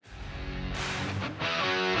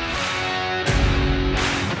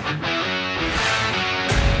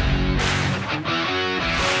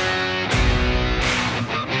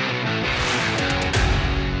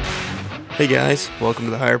Hey guys, welcome to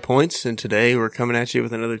the Higher Points, and today we're coming at you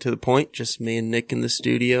with another To The Point, just me and Nick in the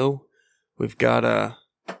studio. We've got a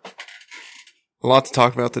lot to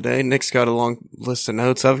talk about today. Nick's got a long list of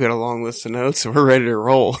notes, I've got a long list of notes, so we're ready to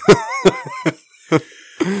roll.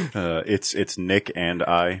 It's Nick and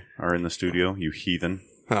I are in the studio, you heathen.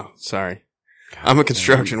 Oh, sorry. I'm a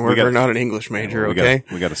construction worker, not an English major, okay?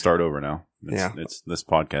 We got to start over now. Yeah. This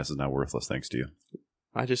podcast is now worthless thanks to you.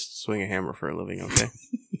 I just swing a hammer for a living, okay?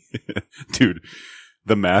 Dude,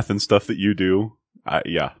 the math and stuff that you do,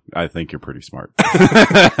 I think you're pretty smart.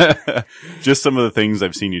 Just some of the things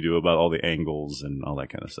I've seen you do about all the angles and all that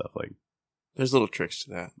kind of stuff. Like, there's little tricks to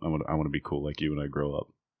that. I want to be cool like you when I grow up.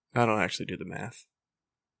 I don't actually do the math.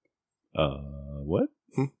 What?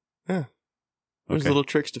 Yeah. There's Okay. little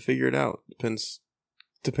tricks to figure it out. Depends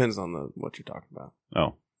on what you're talking about.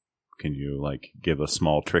 Oh, can you like give a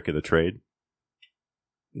small trick of the trade?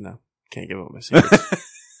 No, can't give up my secrets.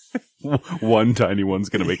 One tiny one's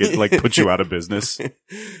gonna make it like put you out of business.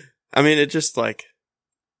 I mean, it just like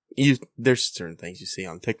there's certain things you see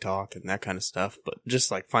on TikTok and that kind of stuff, but just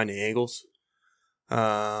like finding angles.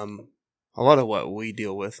 A lot of what we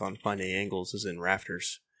deal with on finding angles is in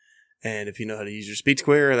rafters, and if you know how to use your speed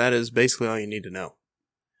square, that is basically all you need to know.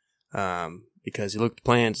 Because you look at the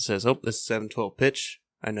plans, it says, "Oh, this is 712 pitch."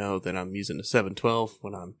 I know that I'm using a 712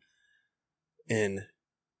 when I'm in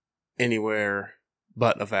anywhere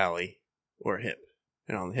but a valley or a hip.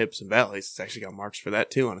 And on the hips and valleys, it's actually got marks for that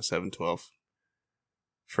too on a 712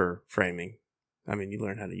 for framing. I mean, you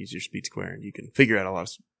learn how to use your speed square and you can figure out a lot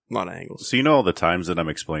of angles. So you know all the times that I'm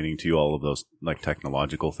explaining to you all of those like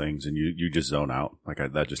technological things and you just zone out. Like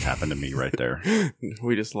that just happened to me right there.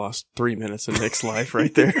 We just lost 3 minutes of Nick's life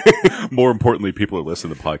right there. More importantly, people are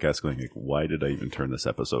listening to the podcast going like, why did I even turn this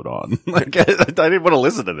episode on? Like I didn't want to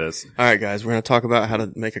listen to this. All right, guys, we're going to talk about how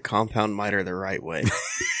to make a compound miter the right way.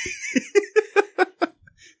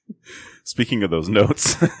 Speaking of those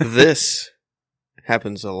notes. This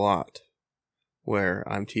happens a lot where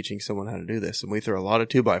I'm teaching someone how to do this, and we throw a lot of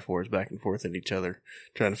 2x4s back and forth at each other,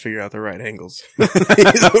 trying to figure out the right angles.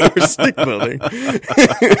 We're stick building.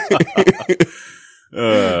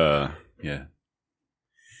 Yeah.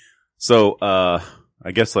 So,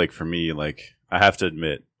 I guess like for me, like I have to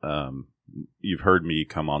admit, you've heard me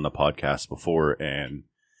come on the podcast before, and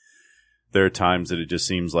there are times that it just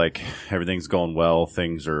seems like everything's going well,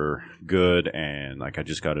 things are good, and like I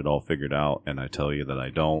just got it all figured out, and I tell you that I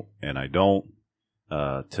don't, and I don't.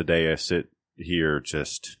 Today I sit here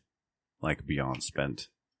just like beyond spent.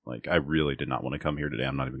 Like I really did not want to come here today.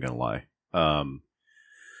 I'm not even going to lie. I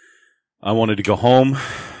wanted to go home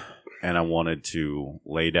and I wanted to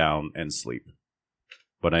lay down and sleep.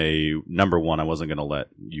 But number one, I wasn't going to let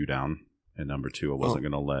you down. And number two, I wasn't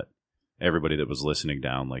going to let everybody that was listening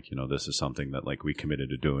down. Like, you know, this is something that like we committed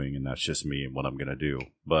to doing and that's just me and what I'm going to do.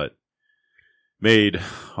 But made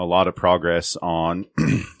a lot of progress on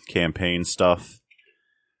campaign stuff.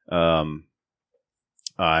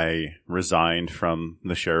 I resigned from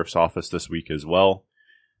the sheriff's office this week as well,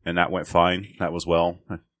 and that went fine. That was well.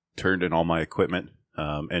 I turned in all my equipment,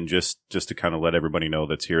 and just to kind of let everybody know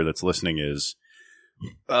that's here, that's listening is,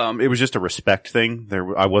 it was just a respect thing.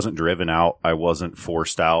 I wasn't driven out. I wasn't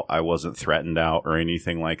forced out. I wasn't threatened out or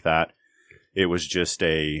anything like that. It was just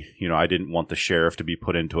I didn't want the sheriff to be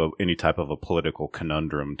put into any type of a political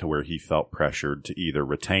conundrum to where he felt pressured to either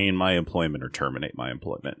retain my employment or terminate my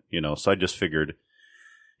employment, so I just figured,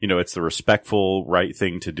 it's the respectful, right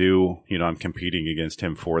thing to do. I'm competing against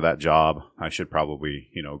him for that job. I should probably,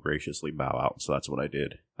 graciously bow out. So that's what I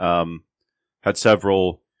did. Had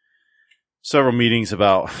several meetings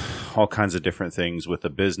about all kinds of different things with the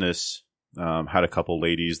business. Had a couple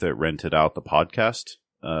ladies that rented out the podcast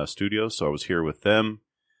studio, so I was here with them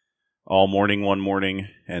all morning one morning,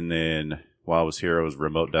 and then while I was here I was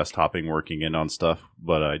remote desktoping, working in on stuff.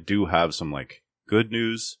 But I do have some like good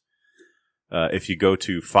news. If you go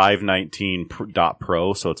to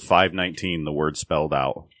 519.pro, so it's 519 the word spelled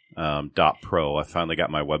out, .pro, I finally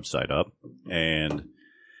got my website up, and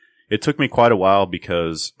it took me quite a while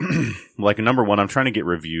because like number one, I'm trying to get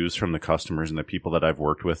reviews from the customers and the people that I've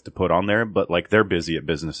worked with to put on there, but like they're busy at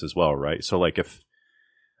business as well, right? So like if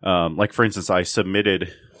like for instance, I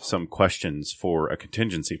submitted some questions for a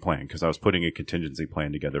contingency plan because I was putting a contingency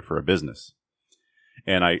plan together for a business.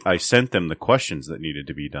 And I sent them the questions that needed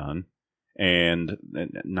to be done. And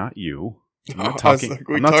not you. I'm not talking, like,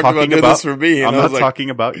 I'm not talking about this for me. I'm not talking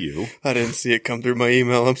about you. I didn't see it come through my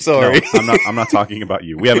email. I'm sorry. No, I'm not talking about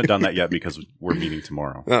you. We haven't done that yet because we're meeting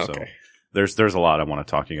tomorrow. Oh, so okay. there's a lot I want to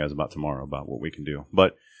talk to you guys about tomorrow about what we can do.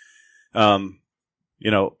 But and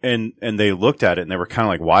they looked at it and they were kind of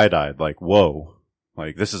like wide-eyed, like, whoa,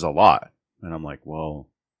 like this is a lot. And I'm like, well,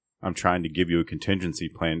 I'm trying to give you a contingency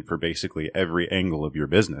plan for basically every angle of your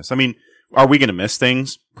business. I mean, are we going to miss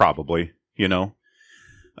things? Probably, you know.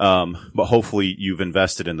 But hopefully you've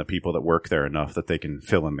invested in the people that work there enough that they can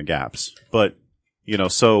fill in the gaps. But, you know,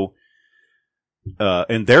 so,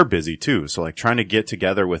 and they're busy too. So like trying to get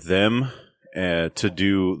together with them, to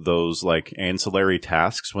do those like ancillary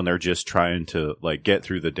tasks when they're just trying to like get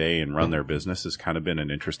through the day and run their business has kind of been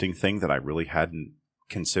an interesting thing that I really hadn't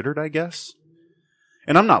considered, I guess.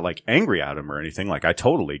 And I'm not like angry at them or anything. Like I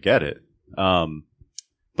totally get it.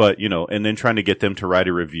 But you know, and then trying to get them to write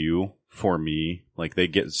a review for me, like they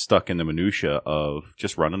get stuck in the minutia of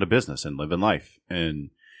just running a business and living life and,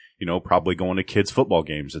 you know, probably going to kids' football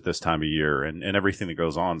games at this time of year and everything that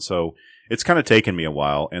goes on. So it's kind of taken me a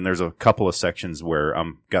while. And there's a couple of sections where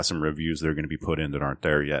got some reviews that are going to be put in that aren't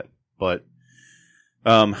there yet. But,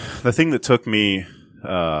 the thing that took me,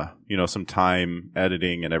 you know, some time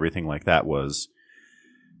editing and everything like that was,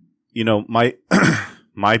 you know, my,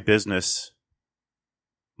 my business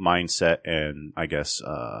mindset and I guess,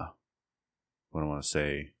 what do I want to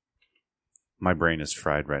say? My brain is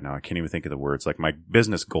fried right now. I can't even think of the words. Like my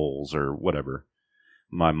business goals or whatever.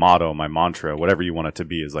 My motto, my mantra, whatever you want it to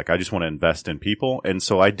be is like, I just want to invest in people. And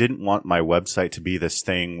so I didn't want my website to be this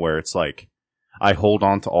thing where it's like, I hold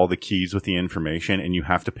on to all the keys with the information and you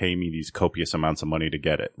have to pay me these copious amounts of money to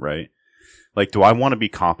get it, right? Like, do I want to be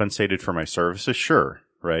compensated for my services? Sure,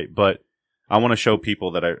 right? But I want to show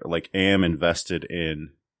people that I like am invested in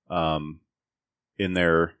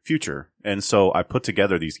their future. And so I put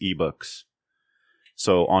together these ebooks.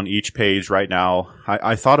 So on each page right now,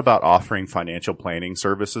 I thought about offering financial planning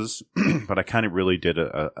services, but I kind of really did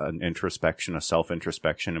an introspection, a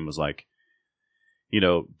self-introspection and was like, you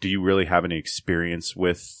know, do you really have any experience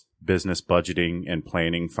with business budgeting and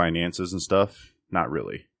planning finances and stuff? Not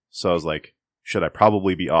really. So I was like, should I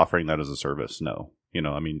probably be offering that as a service? No. You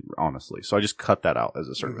know, I mean, honestly. So I just cut that out as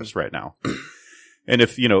a service right now. And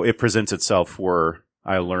if, you know, it presents itself where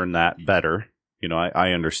I learn that better, you know,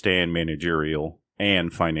 I understand managerial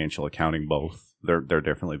and financial accounting both. They're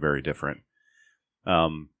definitely very different.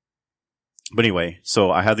 But anyway,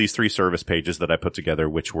 so I have these 3 service pages that I put together,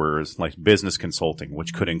 which were like business consulting,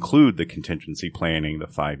 which could include the contingency planning, the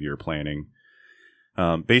 5-year planning.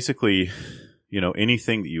 Basically, you know,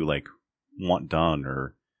 anything that you like want done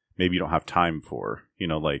or maybe you don't have time for, you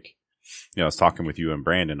know, like, you know, I was talking with you and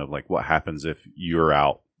Brandon of like, what happens if you're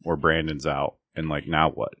out or Brandon's out and like,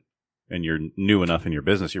 now what? And you're new enough in your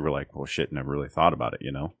business, you were like, well, shit, never really thought about it,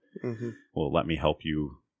 you know? Mm-hmm. Well, let me help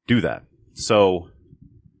you do that. So,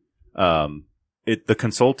 the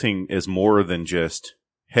consulting is more than just,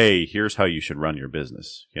 hey, here's how you should run your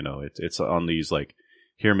business. You know, it's on these like,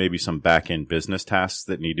 here may be some back end business tasks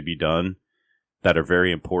that need to be done that are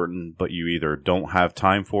very important, but you either don't have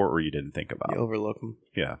time for or you didn't think about. You overlook them.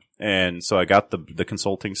 Yeah. And so I got the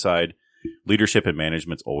consulting side. Leadership and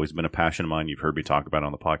management's always been a passion of mine. You've heard me talk about it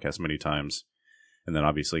on the podcast many times. And then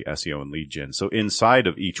obviously SEO and lead gen. So inside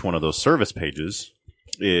of each one of those service pages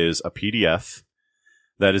is a PDF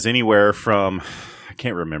that is anywhere from, I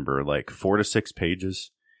can't remember, like 4 to 6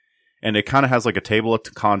 pages. And it kind of has like a table of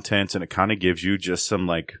contents and it kind of gives you just some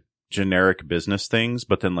like generic business things,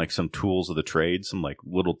 but then like some tools of the trade, some like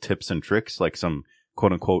little tips and tricks, like some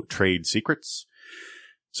quote unquote trade secrets.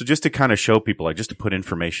 So just to kind of show people, like just to put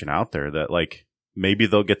information out there that like maybe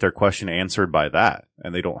they'll get their question answered by that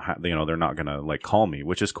and they don't have, you know, they're not going to like call me,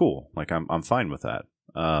 which is cool. Like I'm fine with that.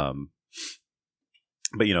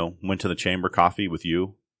 But you know, went to the chamber coffee with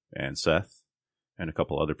you and Seth and a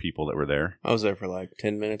couple other people that were there. I was there for like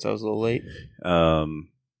 10 minutes. I was a little late.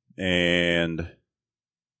 And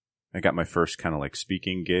I got my first kind of like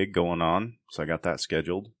speaking gig going on. So I got that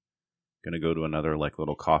scheduled. Going to go to another like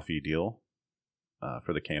little coffee deal.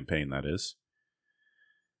 For the campaign, that is.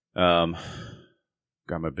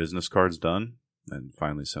 Got my business cards done and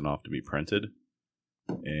finally sent off to be printed.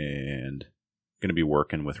 And going to be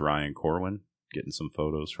working with Ryan Corwin, getting some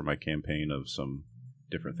photos for my campaign of some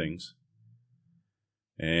different things.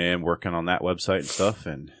 And working on that website and stuff.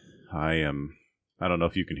 And I don't know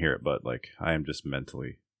if you can hear it, but like I am just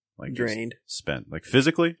mentally like drained, spent. Like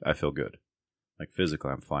physically, I feel good. Like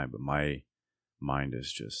physically, I'm fine, but my mind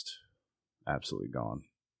is just absolutely gone.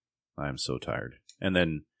 I am so tired. And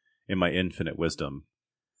then in my infinite wisdom,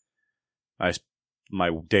 my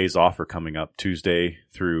days off are coming up Tuesday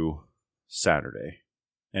through Saturday.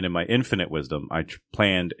 And in my infinite wisdom, I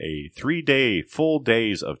planned a 3-day full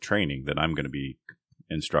days of training that I'm going to be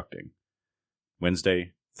instructing.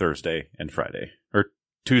 Wednesday, Thursday, and Friday. Or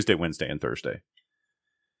Tuesday, Wednesday, and Thursday.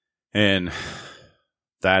 And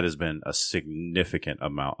that has been a significant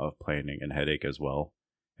amount of planning and headache as well.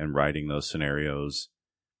 and writing those scenarios,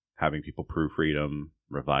 having people proofread them,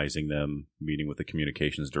 revising them, meeting with the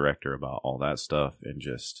communications director about all that stuff, and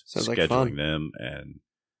just scheduling them. And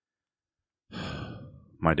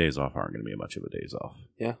my days off aren't going to be much of a days off.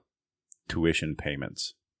 Yeah. Tuition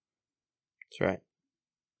payments. That's right.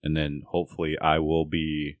 And then hopefully I will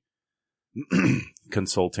be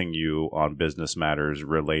consulting you on business matters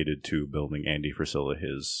related to building Andy Frisilla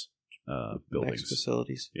his buildings. Next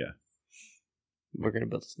facilities. Yeah. We're going to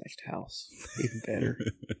build his next house. Even better.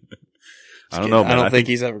 I don't know, man. I don't think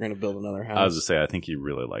he's ever going to build another house. I was to say, I think he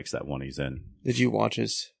really likes that one he's in. Did you watch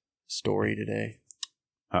his story today?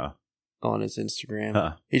 On his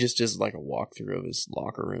Instagram. He just does like a walkthrough of his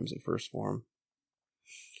locker rooms at First Form.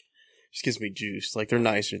 Just gives me juice. Like, they're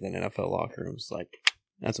nicer than NFL locker rooms. Like,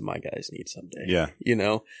 that's what my guys need someday. Yeah. You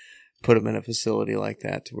know, put them in a facility like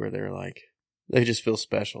that to where they're like, they just feel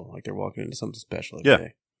special. Like they're walking into something special every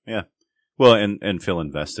day. Yeah. Well, and feel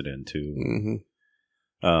invested in too.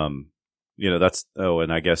 Mm-hmm. You know, that's,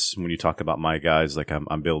 and I guess when you talk about my guys, like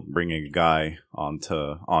I'm bringing a guy on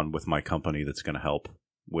with my company that's going to help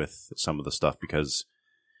with some of the stuff, because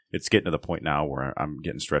it's getting to the point now where I'm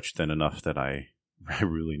getting stretched thin enough that I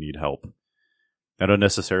really need help. I don't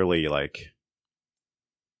necessarily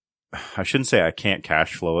I shouldn't say I can't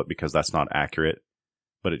cash flow it, because that's not accurate,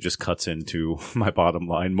 but it just cuts into my bottom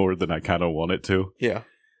line more than I kind of want it to. Yeah.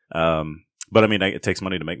 But I mean, it takes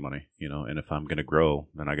money to make money, you know, and if I'm going to grow,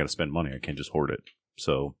 then I got to spend money. I can't just hoard it.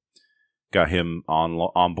 So got him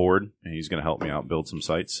on board, and he's going to help me out build some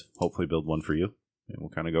sites, hopefully build one for you, and we'll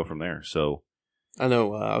kind of go from there. So I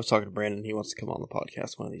know I was talking to Brandon. He wants to come on the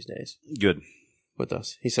podcast one of these days. Good. With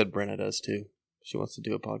us. He said Brenna does too. She wants to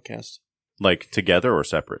do a podcast. Like together or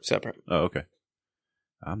separate? Separate. Oh, okay.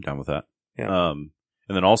 I'm down with that. Yeah. And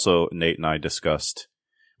then also Nate and I discussed,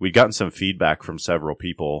 we'd gotten some feedback from several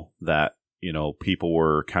people that, you know, people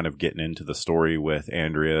were kind of getting into the story with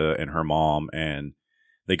Andrea and her mom, and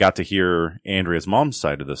they got to hear Andrea's mom's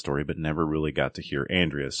side of the story, but never really got to hear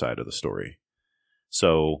Andrea's side of the story.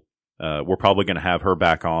 So we're probably going to have her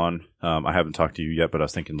back on. I haven't talked to you yet, but I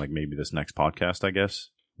was thinking like maybe this next podcast, I guess.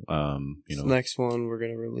 You know, this next one we're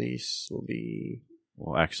going to release will be,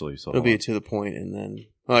 well, actually, so it'll be to the point, and then,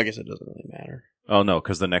 well, I guess it doesn't really matter. Oh no,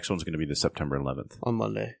 because the next one's going to be the September 11th on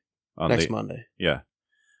Monday. Next Monday. Yeah.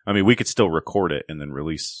 I mean, we could still record it and then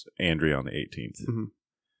release Andrea on the 18th.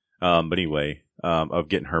 Mm-hmm. But anyway, of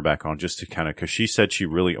getting her back on just to kind of, because she said she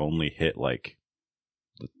really only hit like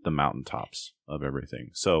the mountaintops of everything.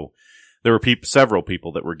 So there were several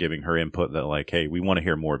people that were giving her input that like, hey, we want to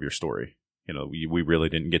hear more of your story. You know, we really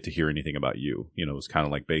didn't get to hear anything about you. You know, it was kind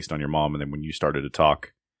of like based on your mom. And then when you started to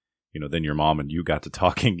talk, you know, then your mom and you got to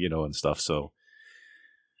talking, you know, and stuff. So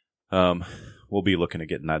we'll be looking at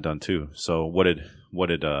getting that done too. So what did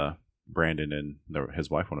Brandon and his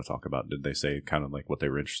wife want to talk about? Did they say kind of like what they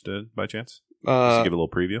were interested in by chance? Just to give a little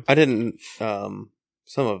preview. I didn't.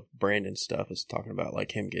 Some of Brandon's stuff is talking about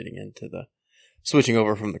like him getting into the switching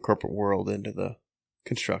over from the corporate world into the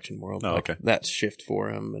construction world. Oh, like okay. That shift for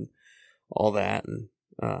him and all that. And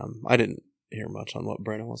I didn't hear much on what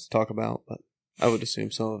Brandon wants to talk about, but I would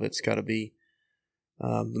assume some of it's got to be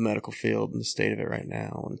the medical field and the state of it right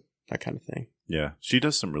now and that kind of thing. Yeah, she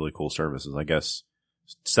does some really cool services. I guess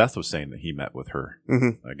Seth was saying that he met with her,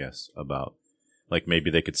 I guess, about like maybe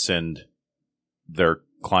they could send their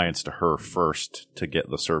clients to her first to get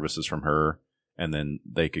the services from her, and then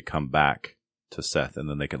they could come back to Seth, and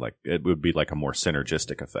then they could like, it would be like a more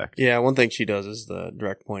synergistic effect. Yeah, one thing she does is the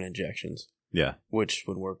direct point injections. Yeah. Which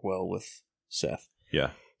would work well with Seth.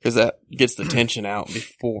 Yeah. Because that gets the tension out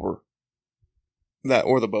before that,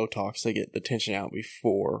 or the Botox, they get the tension out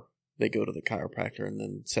before they go to the chiropractor, and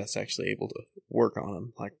then Seth's actually able to work on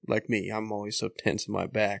them. Like me, I'm always so tense in my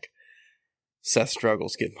back. Seth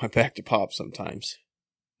struggles getting my back to pop sometimes.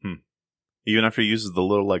 Even after he uses the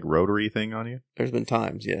little like rotary thing on you? There's been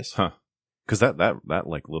times, yes. Huh. Because that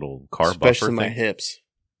like little car especially buffer my thing. hips.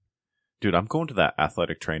 Dude, I'm going to that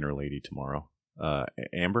athletic trainer lady tomorrow.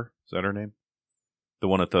 Amber, is that her name? The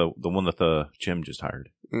one that the gym just hired.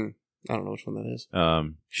 I don't know which one that is.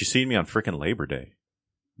 She seen me on frickin' Labor Day,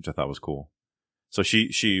 which I thought was cool. So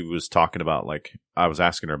she was talking about like, I was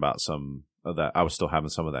asking her about some of that. I was still having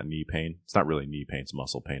some of that knee pain. It's not really knee pain; it's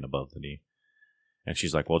muscle pain above the knee. And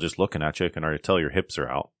she's like, well, just looking at you, I can already tell your hips are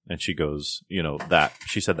out. And she goes, you know,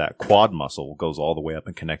 she said that quad muscle goes all the way up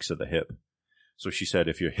and connects to the hip. So she said,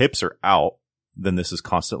 if your hips are out, then this is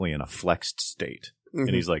constantly in a flexed state. Mm-hmm.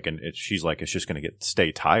 And he's like, she's like, it's just going to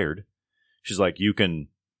stay tired. She's like, you can,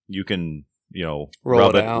 you know,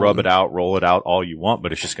 rub it out, roll it out all you want,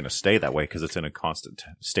 but it's just going to stay that way because it's in a constant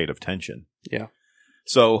state of tension. Yeah.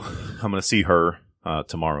 So I'm going to see her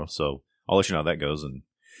tomorrow. So I'll let you know how that goes. And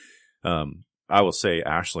I will say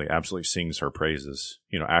Ashley absolutely sings her praises.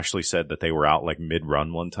 You know, Ashley said that they were out like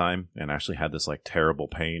mid-run one time, and Ashley had this like terrible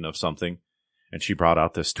pain of something. And she brought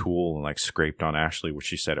out this tool and like scraped on Ashley, which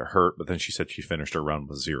she said it hurt, but then she said she finished her run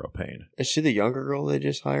with zero pain. Is she the younger girl they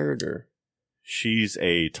just hired, or? She's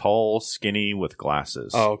a tall, skinny with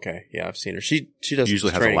glasses. Oh, okay. Yeah, I've seen her. She does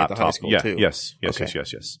usually has a laptop. Yes.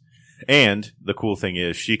 And the cool thing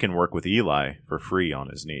is she can work with Eli for free on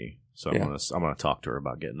his knee. So I'm gonna talk to her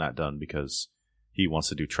about getting that done because he wants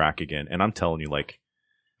to do track again. And I'm telling you, like,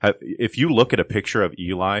 if you look at a picture of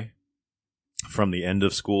Eli from the end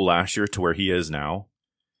of school last year to where he is now,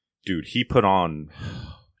 dude, he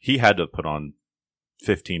had to put on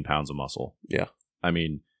 15 pounds of muscle. Yeah. I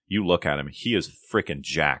mean, you look at him, he is freaking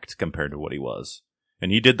jacked compared to what he was.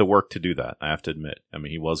 And he did the work to do that, I have to admit. I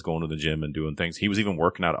mean, he was going to the gym and doing things. He was even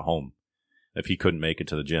working out at home. If he couldn't make it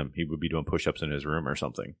to the gym, he would be doing push-ups in his room or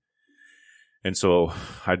something. And so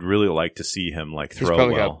I'd really like to see him like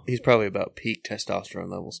throw well. He's probably about peak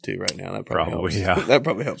testosterone levels too right now. That probably helps. Yeah. That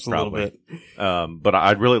probably helps a little bit. But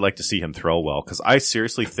I'd really like to see him throw well because I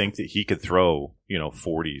seriously think that he could throw,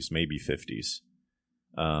 40s, maybe 50s.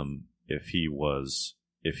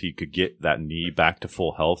 If he could get that knee back to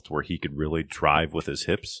full health to where he could really drive with his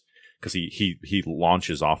hips because he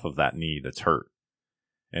launches off of that knee that's hurt.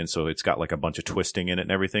 And so it's got like a bunch of twisting in it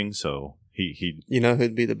and everything. So he You know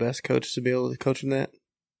who'd be the best coach to be able to coach him that?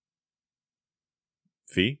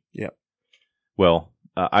 Fee? Yeah. Well,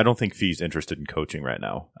 I don't think Fee's interested in coaching right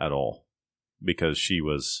now at all because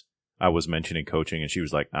I was mentioning coaching and she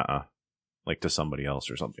was like, like to somebody else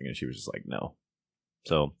or something. And she was just like, no.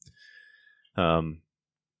 So, but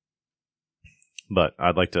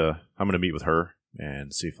I'm going to meet with her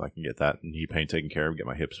and see if I can get that knee pain taken care of, get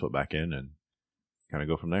my hips put back in and kind of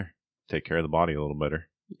go from there. Take care of the body a little better.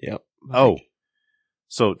 Yep.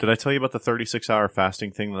 So did I tell you about the 36-hour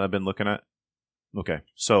fasting thing that I've been looking at? Okay.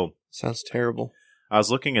 So sounds terrible. I was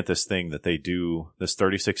looking at this thing that they do, this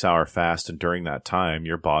 36-hour fast, and during that time,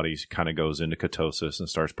 your body kind of goes into ketosis and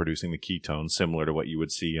starts producing the ketones, similar to what you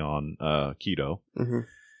would see on keto. Mm-hmm.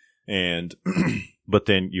 And but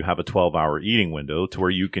then you have a 12-hour eating window to where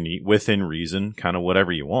you can eat within reason, kind of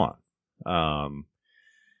whatever you want.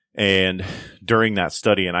 And during that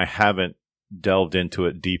study, and I haven't delved into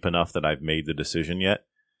it deep enough that I've made the decision yet,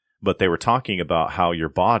 but they were talking about how your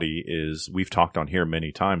body is, we've talked on here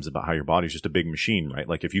many times about how your body's just a big machine, right?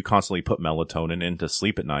 Like if you constantly put melatonin in to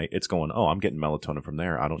sleep at night, it's going, oh, I'm getting melatonin from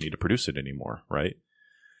there. I don't need to produce it anymore, right?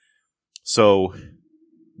 So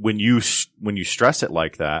when you stress it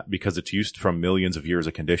like that, because it's used from millions of years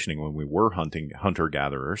of conditioning when we were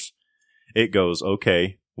hunter-gatherers, it goes,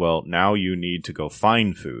 okay, well, now you need to go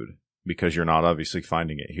find food because you're not obviously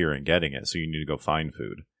finding it here and getting it. So you need to go find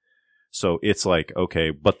food. So it's like, okay,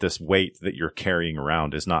 but this weight that you're carrying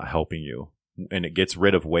around is not helping you. And it gets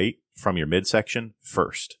rid of weight from your midsection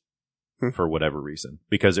first for whatever reason,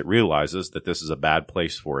 because it realizes that this is a bad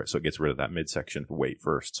place for it. So it gets rid of that midsection weight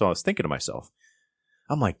first. So I was thinking to myself,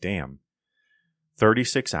 I'm like, damn,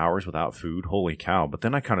 36 hours without food. Holy cow. But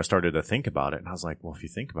then I kind of started to think about it. And I was like, well, if you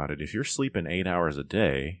think about it, if you're sleeping 8 hours a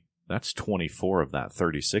day, that's 24 of that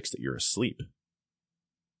 36 that you're asleep.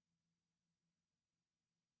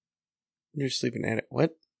 You're sleeping at it.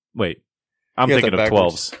 What? Wait, I'm thinking of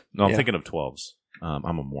 12s. No, I'm thinking of 12s.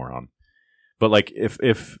 I'm a moron. But like,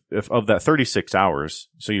 if of that 36 hours,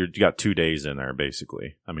 so you got 2 days in there,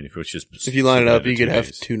 basically. I mean, if it was just... If you line it up, you could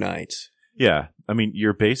have 2 nights. Yeah. I mean,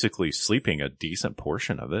 you're basically sleeping a decent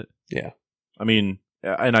portion of it. Yeah. I mean,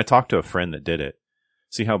 and I talked to a friend that did it.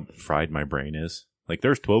 See how fried my brain is? Like,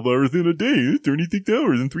 there's 12 hours in a day. There's 36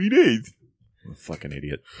 hours in 3 days. I'm a fucking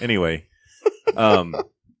idiot. Anyway, I'm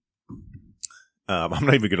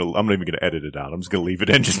not even gonna edit it out. I'm just gonna leave it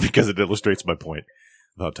in just because it illustrates my point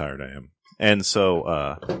of how tired I am. And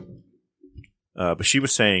so, but she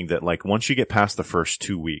was saying that like once you get past the first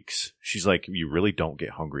 2 weeks, she's like, you really don't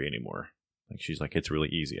get hungry anymore. Like she's like, it's really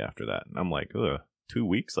easy after that. And I'm like, 2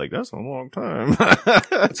 weeks? Like that's a long time.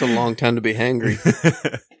 That's a long time to be hangry.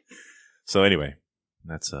 So anyway,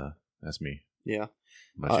 that's me. Yeah.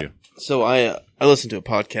 How about you? So I listened to a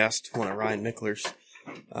podcast, one of Ryan Mickler's,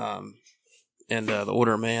 and the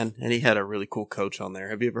Order of Man, and he had a really cool coach on there.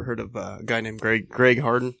 Have you ever heard of a guy named Greg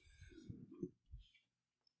Harden?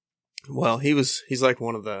 Well, he's like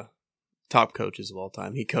one of the top coaches of all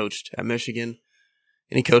time. He coached at Michigan,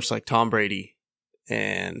 and he coached like Tom Brady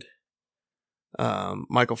and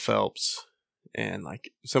Michael Phelps and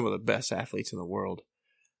like some of the best athletes in the world.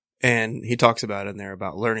 And he talks about in there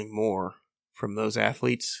about learning more from those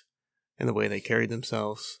athletes and the way they carried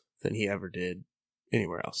themselves than he ever did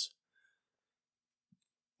anywhere else.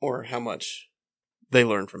 or how much they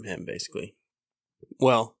learn from him, basically.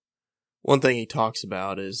 Well, one thing he talks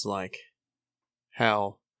about is like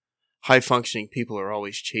how high functioning people are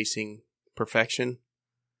always chasing perfection,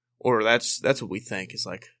 or that's what we think is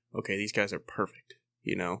like, okay, these guys are perfect,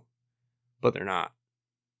 you know, but they're not.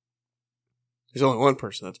 There's only one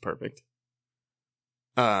person that's perfect.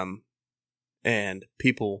 And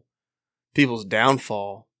people's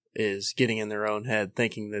downfall is getting in their own head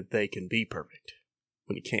thinking that they can be perfect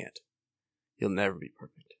when you can't. You'll never be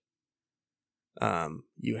perfect.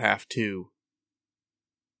 You have to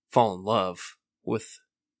fall in love with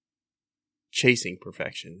chasing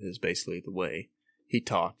perfection is basically the way he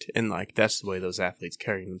talked. And like, that's the way those athletes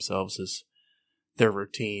carry themselves, is their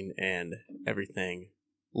routine and everything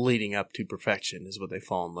leading up to perfection is what they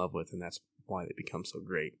fall in love with. And that's why they become so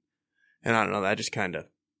great. And I don't know, that just kind of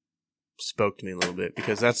spoke to me a little bit,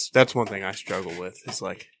 because that's one thing I struggle with. It's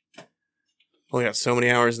like, only got so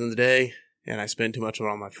many hours in the day, and I spend too much of it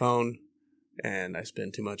on my phone, and I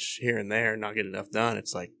spend too much here and there, and not get enough done.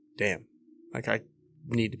 It's like, damn, like I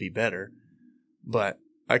need to be better, but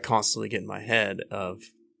I constantly get in my head of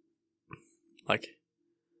like,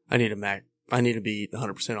 I need to be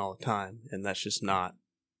 100% all the time, and that's just not.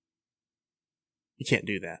 You can't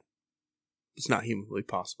do that. It's not humanly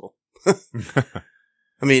possible.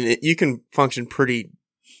 I mean, you can function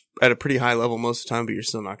at a pretty high level most of the time, but you're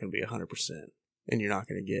still not going to be 100%, and you're not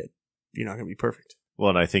going to be perfect. Well,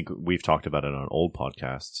 and I think we've talked about it on old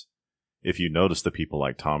podcasts. If you notice the people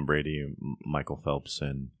like Tom Brady, Michael Phelps,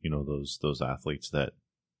 and, you know, those athletes that,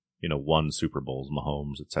 you know, won Super Bowls,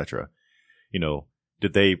 Mahomes, etc. You know,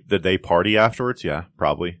 did they party afterwards? Yeah,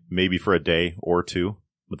 probably. Maybe for a day or two,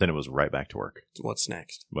 but then it was right back to work. What's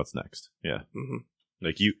next? Yeah. Mm-hmm.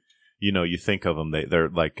 Like you know, you think of them, they're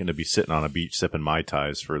like going to be sitting on a beach sipping Mai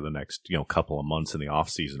Tais for the next, you know, couple of months in the off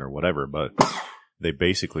season or whatever, but they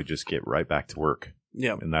basically just get right back to work.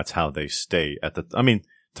 Yeah. And that's how they stay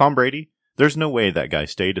Tom Brady, there's no way that guy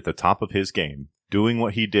stayed at the top of his game doing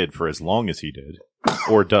what he did for as long as he did,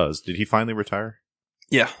 or does. Did he finally retire?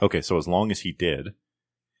 Yeah. Okay. So as long as he did,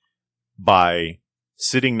 by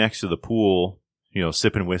sitting next to the pool, you know,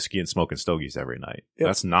 sipping whiskey and smoking stogies every night. Yep.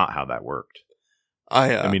 That's not how that worked.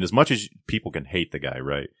 I mean, as much as people can hate the guy,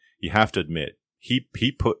 right? You have to admit,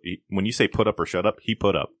 when you say put up or shut up, he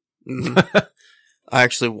put up. Mm-hmm. I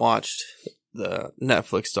actually watched the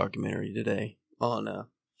Netflix documentary today on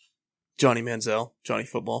Johnny Manziel, Johnny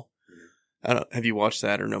Football. Have you watched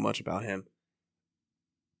that or know much about him?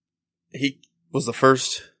 He was the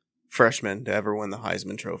first freshman to ever win the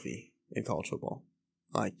Heisman Trophy in college football.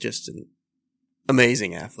 Like, just an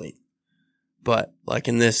amazing athlete. But like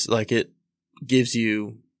in this, like, it gives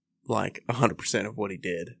you like 100% of what he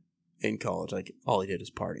did in college. Like, all he did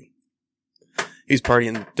was party. He was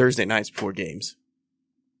partying Thursday nights before games,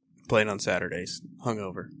 playing on Saturdays,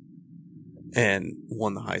 hungover, and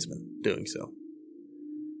won the Heisman doing so.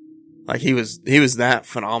 Like, he was that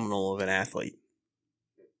phenomenal of an athlete.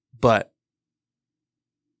 But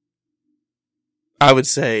I would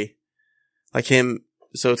say, like him,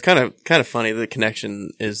 so it's kind of funny. The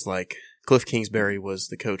connection is like Cliff Kingsbury was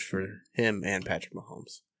the coach for him and Patrick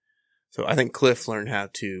Mahomes. So I think Cliff learned how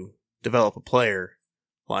to develop a player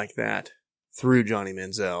like that through Johnny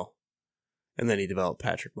Manziel, and then he developed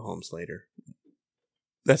Patrick Mahomes later.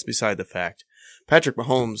 That's beside the fact. Patrick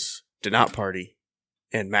Mahomes did not party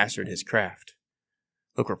and mastered his craft.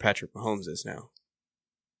 Look where Patrick Mahomes is now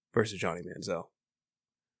versus Johnny Manziel.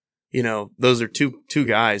 You know, those are two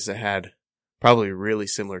guys that had probably really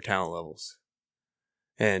similar talent levels.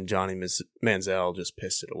 And Johnny Manziel just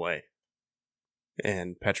pissed it away.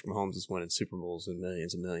 And Patrick Mahomes is winning Super Bowls and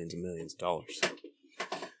millions and millions and millions of dollars.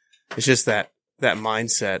 It's just that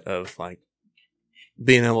mindset of like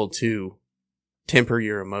being able to temper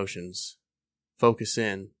your emotions, focus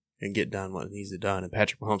in, and get done what needs to be done. And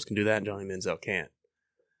Patrick Mahomes can do that, and Johnny Manziel can't.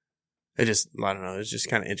 I don't know. It's just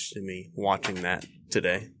kind of interesting to me watching that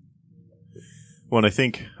today. Well, and I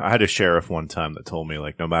think I had a sheriff one time that told me,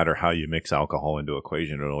 like, no matter how you mix alcohol into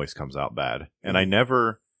equation, it always comes out bad. And I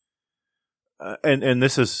never, and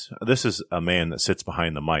this is a man that sits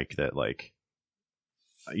behind the mic that, like,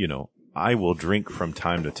 you know, I will drink from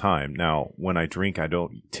time to time. Now, when I drink, I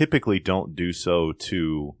typically don't do so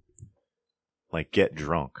to, like, get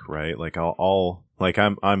drunk, right? Like, I'll like,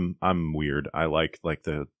 I'm weird. I like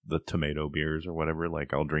the tomato beers or whatever.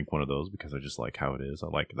 Like, I'll drink one of those because I just like how it is. I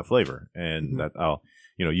like the flavor. And that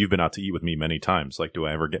you know, you've been out to eat with me many times. Like, do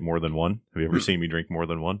I ever get more than one? Have you ever seen me drink more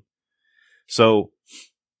than one? So,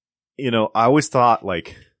 you know, I always thought,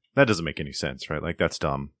 like, that doesn't make any sense, right? Like, that's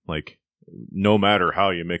dumb. Like, no matter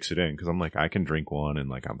how you mix it in, because I'm like, I can drink one and,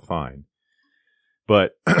 like, I'm fine.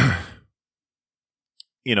 But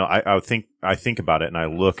you know, I think about it and I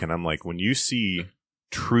look and I'm like, when you see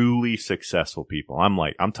truly successful people,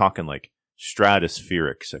 I'm talking like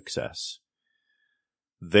stratospheric success.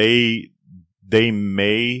 They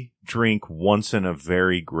may drink once in a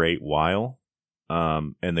very great while,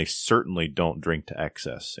 and they certainly don't drink to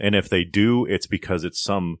excess. And if they do, it's because it's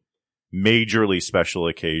some majorly special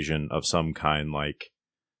occasion of some kind, like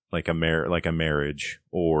a marriage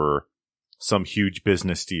or some huge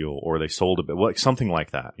business deal, or they sold a bit, like something like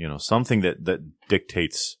that, you know, something that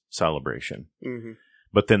dictates celebration. Mm-hmm.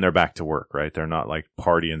 But then they're back to work, right? They're not like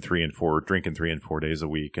partying drinking 3 and 4 days a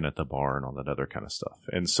week and at the bar and all that other kind of stuff.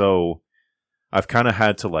 And so I've kind of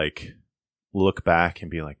had to like look back and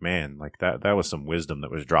be like, man, like that was some wisdom that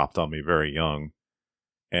was dropped on me very young.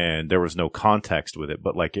 And there was no context with it,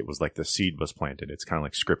 but like it was like the seed was planted. It's kind of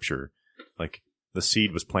like scripture. Like the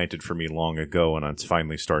seed was planted for me long ago and it's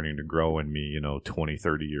finally starting to grow in me, 20,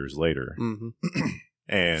 30 years later. Mm-hmm.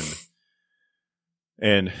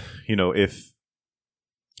 and, if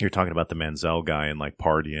you're talking about the Manziel guy and like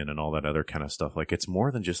partying and all that other kind of stuff, like it's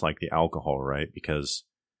more than just like the alcohol, right? Because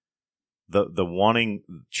the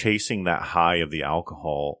chasing that high of the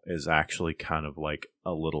alcohol is actually kind of like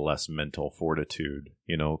a little less mental fortitude,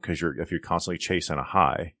 because if you're constantly chasing a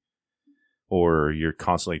high, or you're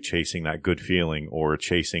constantly chasing that good feeling, or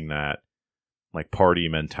chasing that like party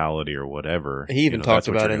mentality or whatever. He even talked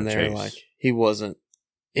about in there, like he wasn't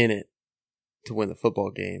in it to win the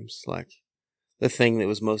football games. Like the thing that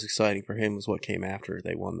was most exciting for him was what came after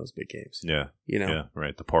they won those big games. Yeah. Yeah,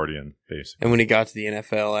 right. The partying, basically. And when he got to the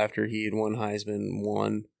NFL after he had won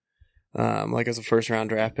Heisman, like as a first round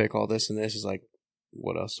draft pick, all this and this is like,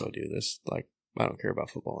 what else do I do? This, like, I don't care about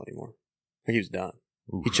football anymore. Like he was done.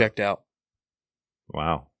 Oof. He checked out.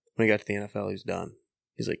 Wow. When he got to the NFL, he was done.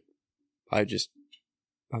 He's like,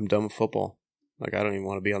 I'm done with football. Like, I don't even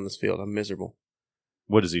want to be on this field. I'm miserable.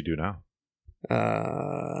 What does he do now?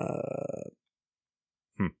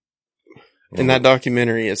 In that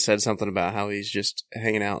documentary, it said something about how he's just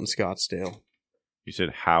hanging out in Scottsdale. You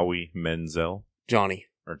said Howie Menzel? Johnny.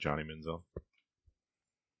 Or Johnny Menzel.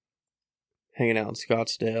 Hanging out in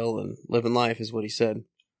Scottsdale and living life is what he said.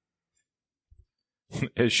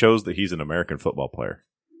 It shows that he's an American football player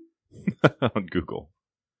on Google.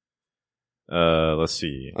 Let's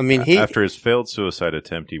see. I mean, after his failed suicide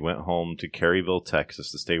attempt, he went home to Caryville,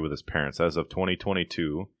 Texas to stay with his parents. As of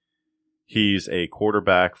 2022, he's a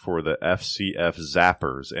quarterback for the FCF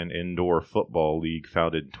Zappers, an indoor football league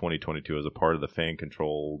founded in 2022 as a part of the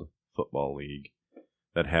fan-controlled football league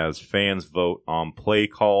that has fans vote on play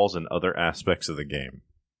calls and other aspects of the game.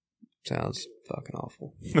 Sounds fucking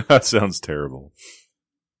awful. That sounds terrible.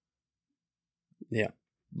 Yeah.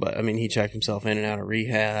 But, I mean, he checked himself in and out of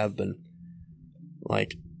rehab, and,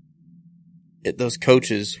 like, those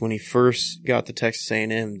coaches, when he first got to Texas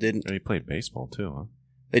A&M, didn't... And he played baseball, too, huh?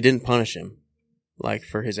 They didn't punish him, like,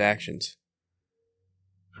 for his actions.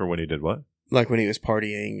 For when he did what? Like, when he was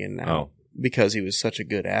partying and because he was such a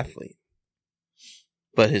good athlete.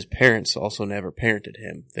 But his parents also never parented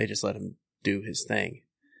him. They just let him do his thing.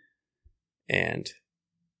 And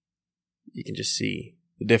you can just see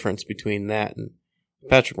the difference between that and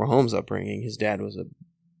Patrick Mahomes' upbringing. His dad was a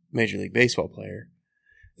Major League Baseball player.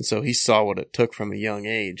 And so he saw what it took from a young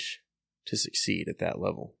age to succeed at that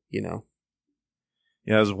level, Yeah,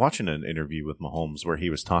 I was watching an interview with Mahomes where he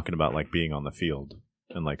was talking about like being on the field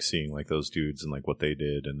and like seeing like those dudes and like what they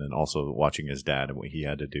did, and then also watching his dad and what he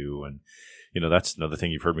had to do. And that's another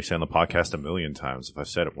thing you've heard me say on the podcast a million times. If I've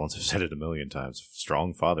said it once, I've said it a million times.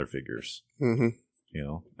 Strong father figures. Mm-hmm.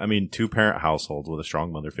 I mean, 2-parent household with a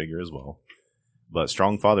strong mother figure as well, but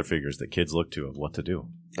strong father figures that kids look to of what to do.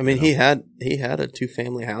 I mean, he had a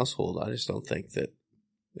 2-family household. I just don't think that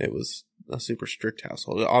it was a super strict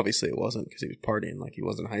household. Obviously, it wasn't because he was partying like he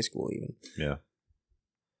was in high school even. Yeah.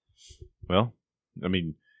 Well, I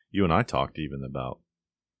mean, you and I talked even about,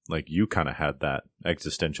 like, you kind of had that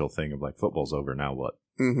existential thing of like, football's over, now what?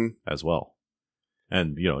 Mm-hmm. As well.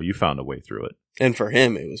 And, you found a way through it. And for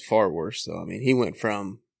him, it was far worse, though. I mean, he went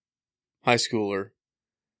from high schooler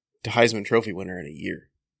to Heisman Trophy winner in a year.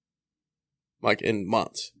 Like, in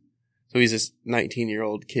months. So he's this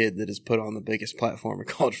 19-year-old kid that is put on the biggest platform in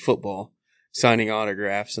college football, signing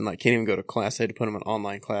autographs, and like can't even go to class. They had to put him in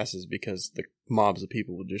online classes because the mobs of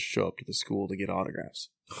people would just show up to the school to get autographs.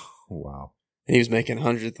 Oh, wow. And he was making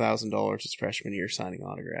 $100,000 his freshman year signing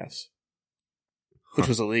autographs, which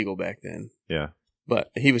was illegal back then. Yeah.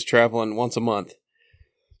 But he was traveling once a month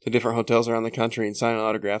to different hotels around the country and signing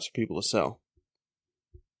autographs for people to sell.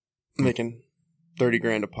 Making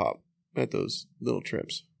 $30,000 a pop at those little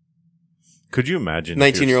trips. Could you imagine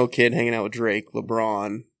 19-year-old kid hanging out with Drake,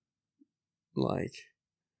 LeBron, like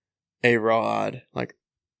A-Rod, like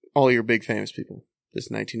all your big famous people. This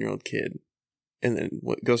 19-year-old kid. And then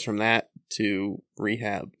what goes from that to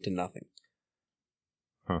rehab to nothing.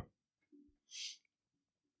 Huh.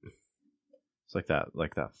 It's like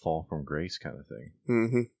that fall from grace kind of thing.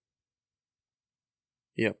 Mm-hmm.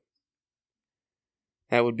 Yep.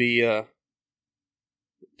 That would be,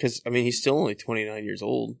 because, I mean, he's still only 29 years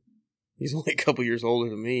old. He's only a couple years older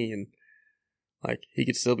than me, and, like, he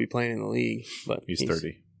could still be playing in the league, but he's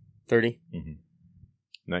 30. 30? Mm-hmm.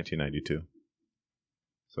 1992.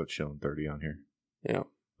 So it's showing 30 on here. Yeah.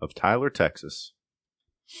 Of Tyler, Texas.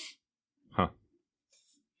 Huh.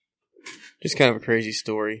 Just kind of a crazy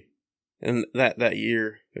story. And that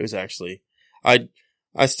year, it was actually, I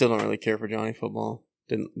still don't really care for Johnny football.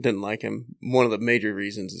 Didn't like him. One of the major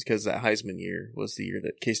reasons is because that Heisman year was the year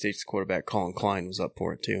that K-State's quarterback Colin Klein was up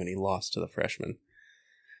for it too, and he lost to the freshman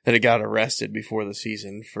that had got arrested before the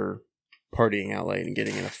season for partying out late and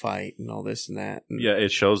getting in a fight and all this and that. And yeah,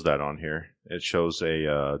 it shows that on here. It shows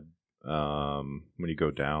a when you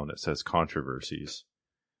go down, it says controversies.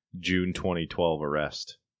 June 2012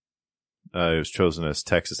 arrest. He was chosen as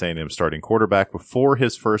Texas A&M starting quarterback before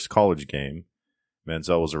his first college game.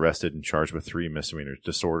 Manziel was arrested and charged with 3 misdemeanors: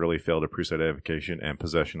 disorderly, failed to prove identification, and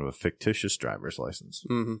possession of a fictitious driver's license.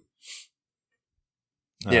 Mm-hmm.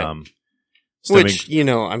 Yeah. Which,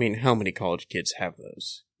 I mean, how many college kids have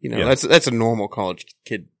those? Yeah. That's a normal college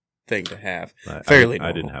kid thing to have. Fairly normal.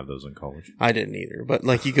 I didn't have those in college. I didn't either. But,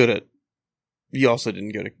 like, you also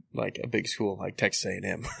didn't go to, like, a big school like Texas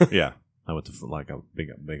A&M. Yeah. I went to, like, a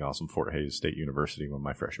big, awesome Fort Hays State University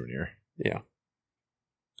my freshman year. Yeah.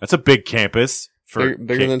 That's a big campus.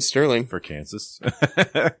 Bigger than Sterling. For Kansas.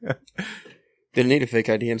 Didn't need a fake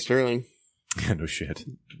ID in Sterling. No shit.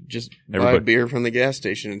 Just buy a beer from the gas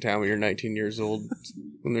station in town when you're 19 years old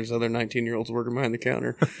when there's other 19-year-olds working behind the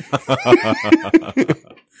counter.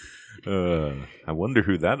 I wonder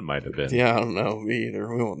who that might have been. Yeah, I don't know. Me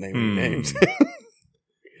either. We won't name any names.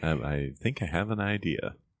 I think I have an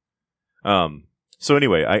idea. So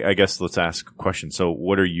anyway, I guess let's ask a question. So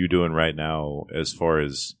what are you doing right now as far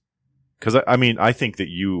as... Because, I mean, I think that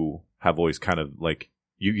you have always kind of, like,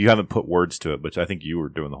 you haven't put words to it, but I think you were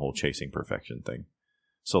doing the whole chasing perfection thing.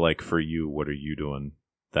 So, like, for you, what are you doing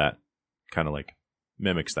that kind of, like,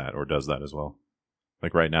 mimics that or does that as well?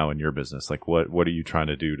 Like, right now in your business, like, what are you trying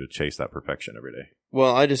to do to chase that perfection every day?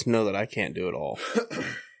 Well, I just know that I can't do it all.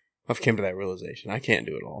 I've come to that realization. I can't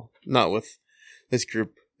do it all. Not with this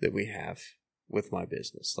group that we have with my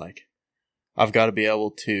business. Like, I've got to be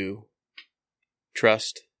able to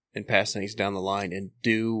trust and pass things down the line and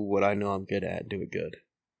do what I know I'm good at, do it good.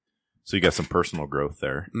 So you got some personal growth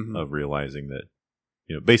there of realizing that,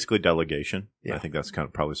 basically delegation. Yeah. I think that's kind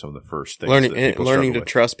of probably some of the first things. Learning to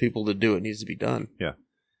trust people to do what needs to be done. Yeah.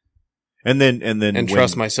 And then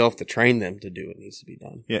trust myself to train them to do what needs to be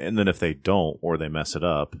done. Yeah. And then if they don't, or they mess it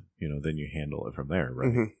up, then you handle it from there.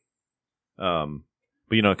 Right. Mm-hmm.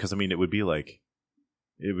 But cause I mean, it would be like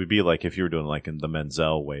if you were doing like in the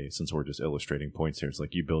Menzel way, since we're just illustrating points here. It's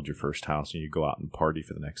like you build your first house and you go out and party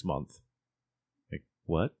for the next month. Like,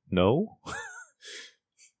 what? No?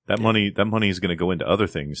 That money is going to go into other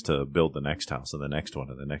things to build the next house and the next one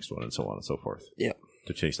and the next one and so on and so forth. Yeah.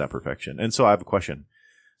 To chase that perfection. And so I have a question.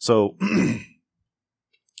 So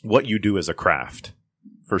what you do is a craft,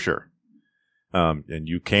 for sure. And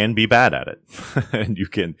you can be bad at it.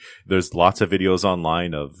 And there's lots of videos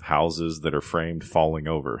online of houses that are framed falling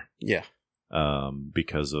over. Yeah.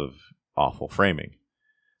 Because of awful framing.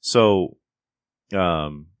 So,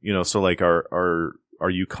 so like are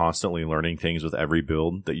you constantly learning things with every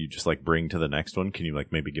build that you just like bring to the next one? Can you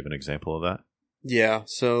like maybe give an example of that? Yeah.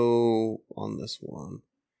 So on this one,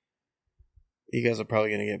 you guys are probably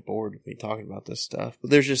going to get bored with me talking about this stuff, but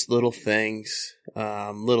there's just little things,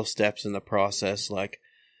 little steps in the process. Like,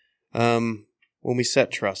 when we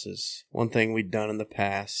set trusses, one thing we'd done in the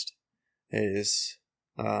past is,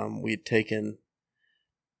 we'd taken,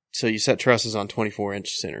 so you set trusses on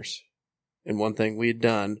 24-inch centers. And one thing we had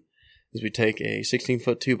done is we take a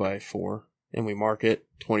 16-foot 2x4 and we mark it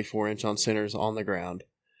 24-inch on centers on the ground.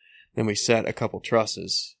 Then we set a couple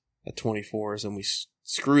trusses at 24s and we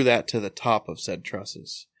screw that to the top of said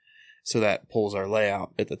trusses. So that pulls our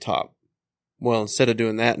layout at the top. Well, instead of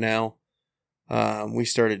doing that now, we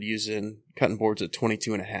started using cutting boards at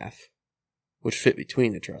 22.5, which fit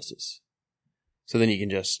between the trusses. So then you can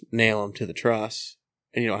just nail them to the truss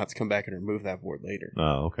and you don't have to come back and remove that board later.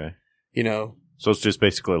 Oh, okay. So it's just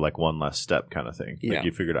basically like one less step kind of thing. Yeah. Like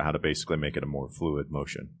you figured out how to basically make it a more fluid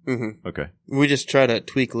motion. Mm-hmm. Okay. We just try to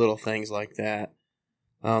tweak little things like that.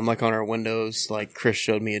 Like on our windows, like Chris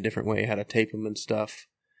showed me a different way how to tape them and stuff.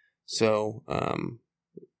 So,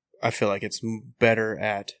 I feel like it's better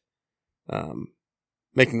at,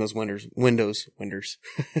 making those windows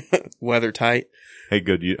weather tight. Hey,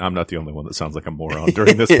 good. I'm not the only one that sounds like a moron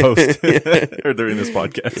during this post or during this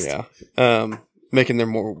podcast. Yeah. Making them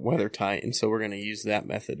more weather tight. And so we're going to use that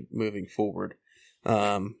method moving forward.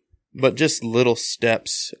 But just little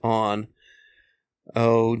steps on,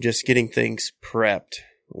 just getting things prepped.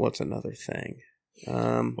 What's another thing?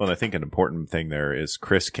 Well, I think an important thing there is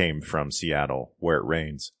Chris came from Seattle where it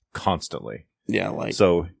rains constantly. Yeah,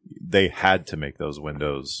 so they had to make those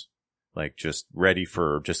windows like just ready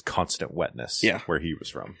for just constant wetness. Yeah. Where he was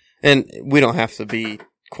from. And we don't have to be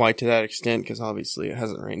quite to that extent because obviously it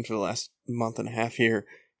hasn't rained for the last month and a half here.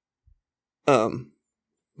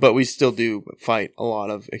 But we still do fight a lot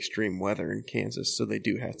of extreme weather in Kansas, so they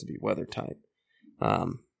do have to be weather tight.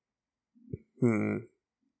 Put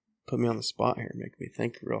me on the spot here, make me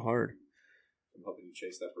think real hard. I'm hoping you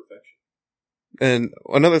chase that perfection. And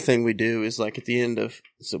another thing we do is like at the end of,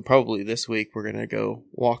 so probably this week, we're going to go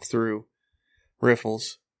walk through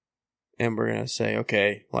riffles and we're going to say,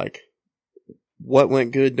 okay, like what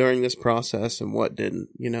went good during this process and what didn't,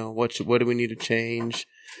 what do we need to change?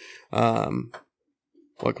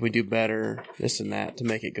 What can we do better? This and that to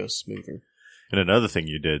make it go smoother. And another thing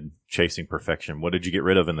you did, chasing perfection. What did you get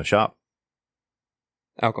rid of in the shop?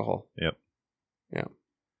 Alcohol. Yep. Yeah.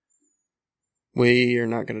 We are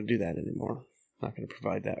not going to do that anymore. Not going to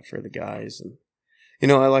provide that for the guys. And,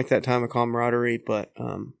 I like that time of camaraderie, but,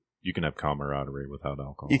 you can have camaraderie without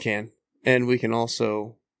alcohol. You can. And we can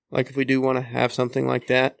also, like if we do want to have something like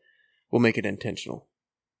that, we'll make it intentional.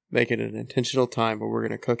 Make it an intentional time where we're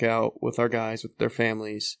going to cook out with our guys, with their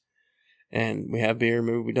families, and we have beer,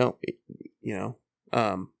 maybe we don't,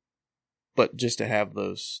 but just to have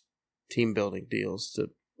those team building deals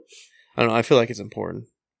I don't know, I feel like it's important.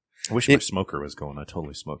 I wish my smoker was going. I'd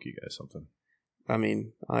totally smoke you guys something. I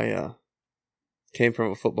mean, I came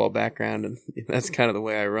from a football background, and that's kind of the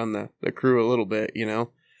way I run the crew a little bit,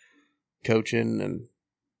 coaching and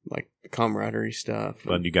like the camaraderie stuff.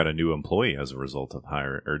 But you got a new employee as a result of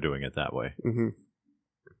doing it that way. Mm-hmm.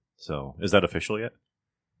 So, is that official yet?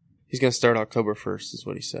 He's going to start October 1st, is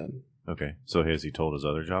what he said. Okay. So, has he told his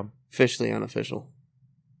other job? Officially unofficial.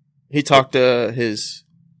 He talked to his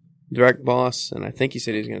direct boss, and I think he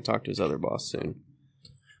said he was going to talk to his other boss soon.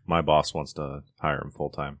 My boss wants to hire him full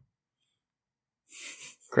time.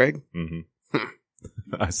 Craig? Mm-hmm.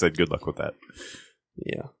 I said good luck with that.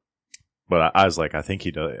 Yeah. But I was like, I think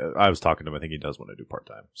he does. I was talking to him. I think he does want to do part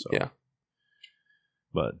time. So yeah.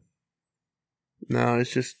 But no,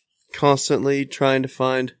 it's just constantly trying to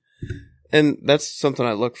find, and that's something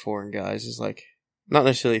I look for in guys is like not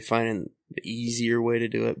necessarily finding the easier way to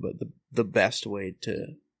do it, but the best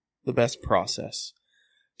process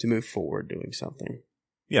to move forward doing something.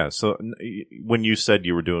 Yeah. So when you said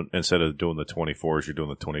you were doing, instead of doing the 24s, you're doing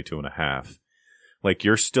the 22.5. Like,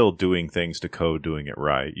 you're still doing things to code, doing it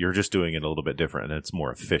right. You're just doing it a little bit different, and it's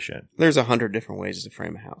more efficient. There's 100 different ways to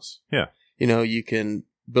frame a house. Yeah. You can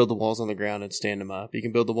build the walls on the ground and stand them up. You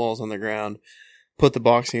can build the walls on the ground, put the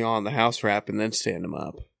boxing on the house wrap, and then stand them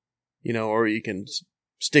up. Or you can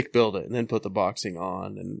stick build it and then put the boxing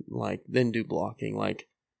on and, then do blocking.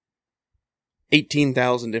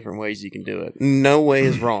 18,000 different ways you can do it. No way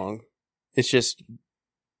is wrong. It's just,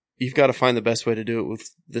 you've got to find the best way to do it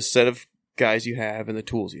with the set of guys you have and the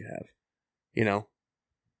tools you have,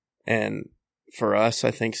 and for us,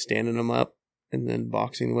 I think standing them up and then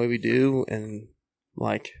boxing the way we do, and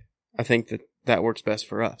I think that works best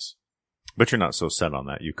for us. But you're not so set on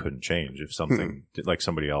that you couldn't change if something like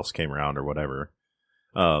somebody else came around or whatever.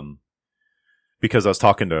 Because I was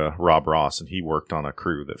talking to Rob Ross, and he worked on a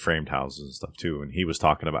crew that framed houses and stuff too, and he was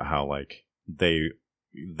talking about how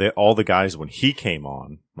all the guys, when he came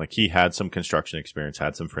on, he had some construction experience,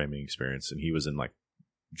 had some framing experience, and he was in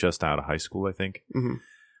just out of high school, I think. Mm-hmm.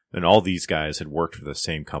 And all these guys had worked for the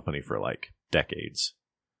same company for decades,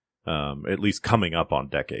 at least coming up on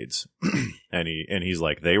decades. and he's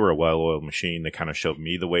like, they were a well-oiled machine. They kind of showed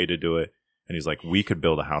me the way to do it. And he's like, we could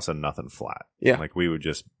build a house and nothing flat. Yeah. We would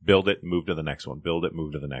just build it, move to the next one, build it,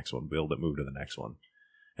 move to the next one, build it, move to the next one.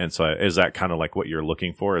 And so is that kind of what you're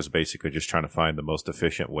looking for, is basically just trying to find the most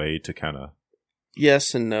efficient way to kind of...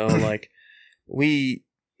 Yes and no. A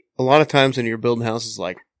lot of times when you're building houses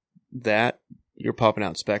like that, you're popping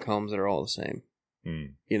out spec homes that are all the same,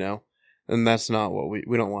 and that's not what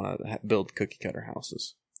we don't want to build cookie cutter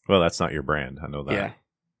houses. Well, that's not your brand. I know that. Yeah.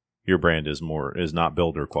 Your brand is not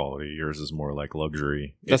builder quality. Yours is more like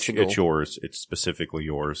luxury. That's the goal. It's yours. It's specifically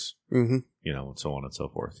yours. Mm-hmm. And so on and so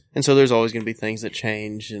forth. And so there's always going to be things that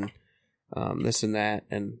change and this and that,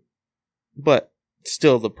 but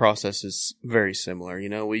still the process is very similar.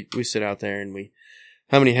 We sit out there and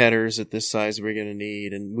how many headers at this size are we going to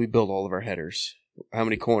need, and we build all of our headers. How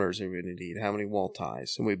many corners are we going to need? How many wall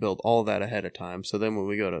ties? And we build all of that ahead of time. So then when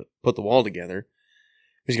we go to put the wall together,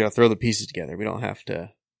 we just got to throw the pieces together. We don't have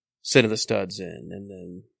to set the studs in and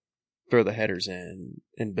then throw the headers in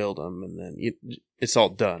and build them, and then it's all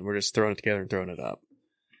done. We're just throwing it together and throwing it up.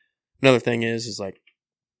 Another thing is like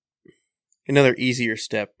another easier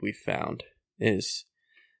step we've found is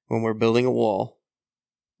when we're building a wall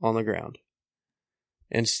on the ground,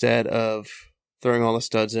 instead of throwing all the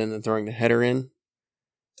studs in and throwing the header in,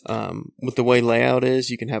 with the way layout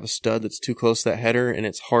is, you can have a stud that's too close to that header and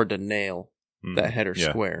it's hard to nail that header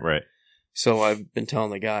square. Right. So I've been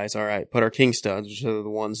telling the guys, all right, put our king studs, which are the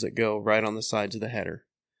ones that go right on the sides of the header,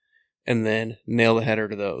 and then nail the header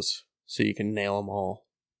to those so you can nail them all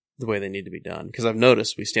the way they need to be done. Because I've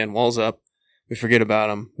noticed we stand walls up, we forget about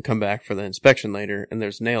them, we come back for the inspection later, and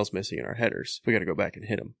there's nails missing in our headers. We got to go back and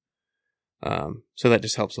hit them. So that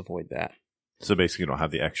just helps avoid that. So basically, you don't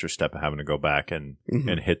have the extra step of having to go back and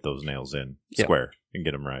hit those nails in square and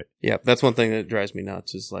get them right. Yeah, that's one thing that drives me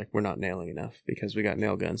nuts is like we're not nailing enough because we got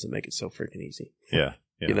nail guns that make it so freaking easy. Yeah.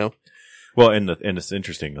 You Well, and it's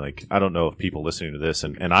interesting. Like, I don't know if people listening to this,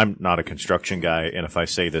 and I'm not a construction guy, and if I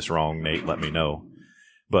say this wrong, Nate, let me know.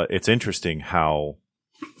 But it's interesting how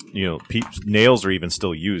nails are even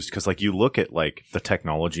still used, because like you look at like the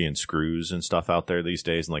technology and screws and stuff out there these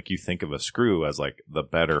days, and like you think of a screw as like the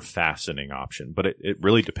better fastening option, but it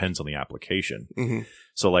really depends on the application. Mm-hmm.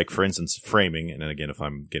 So like, for instance, framing, and again, if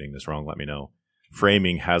I'm getting this wrong, let me know.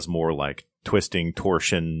 Framing has more like twisting,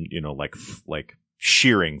 torsion, like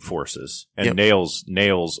shearing forces, and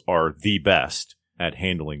nails are the best at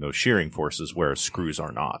handling those shearing forces, whereas screws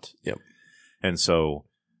are not. Yep. And so,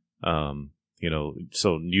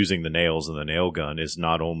 so using the nails and the nail gun is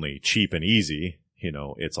not only cheap and easy,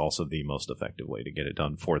 it's also the most effective way to get it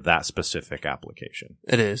done for that specific application.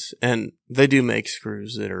 It is. And they do make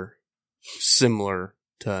screws that are similar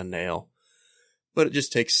to a nail, but it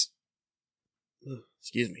just takes,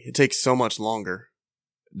 it takes so much longer.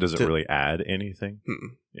 Does it really add anything?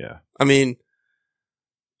 Mm-mm. Yeah. I mean,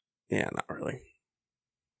 yeah, not really.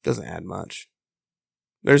 Doesn't add much.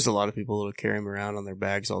 There's a lot of people that'll carry them around on their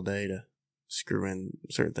bags all day to screw in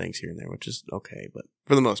certain things here and there, which is okay, but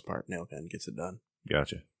for the most part, nail gun gets it done.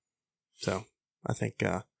 Gotcha. So I think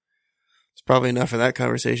it's probably enough for that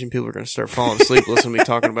conversation. People are going to start falling asleep listening to me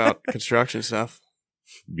talking about construction stuff.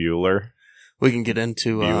 Bueller. We can get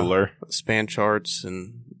into span charts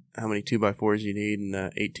and how many 2x4s you need and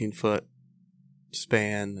 18-foot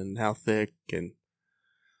span and how thick,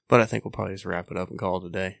 but I think we'll probably just wrap it up and call it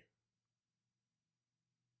a day.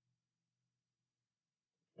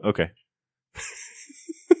 Okay.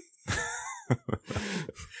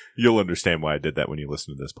 You'll understand why I did that when you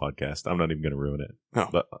listen to this podcast. I'm not even going to ruin it. Oh.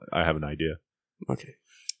 But I have an idea. Okay.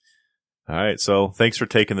 All right. So thanks for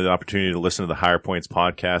taking the opportunity to listen to the Higher Points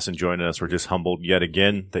podcast and joining us. We're just humbled yet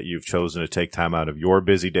again that you've chosen to take time out of your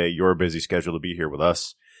busy day, your busy schedule to be here with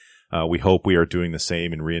us. We hope we are doing the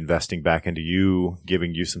same and reinvesting back into you,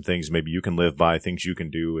 giving you some things maybe you can live by, things you can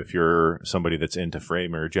do. If you're somebody that's into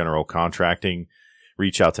frame or general contracting,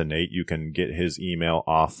 reach out to Nate. You can get his email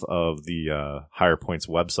off of the Higher Points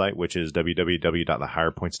website, which is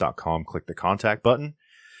www.thehigherpoints.com. Click the contact button.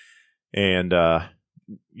 And,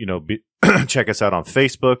 check us out on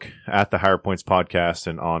Facebook at the Higher Points Podcast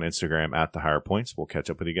and on Instagram at the Higher Points. We'll catch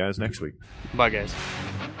up with you guys next week. Bye, guys.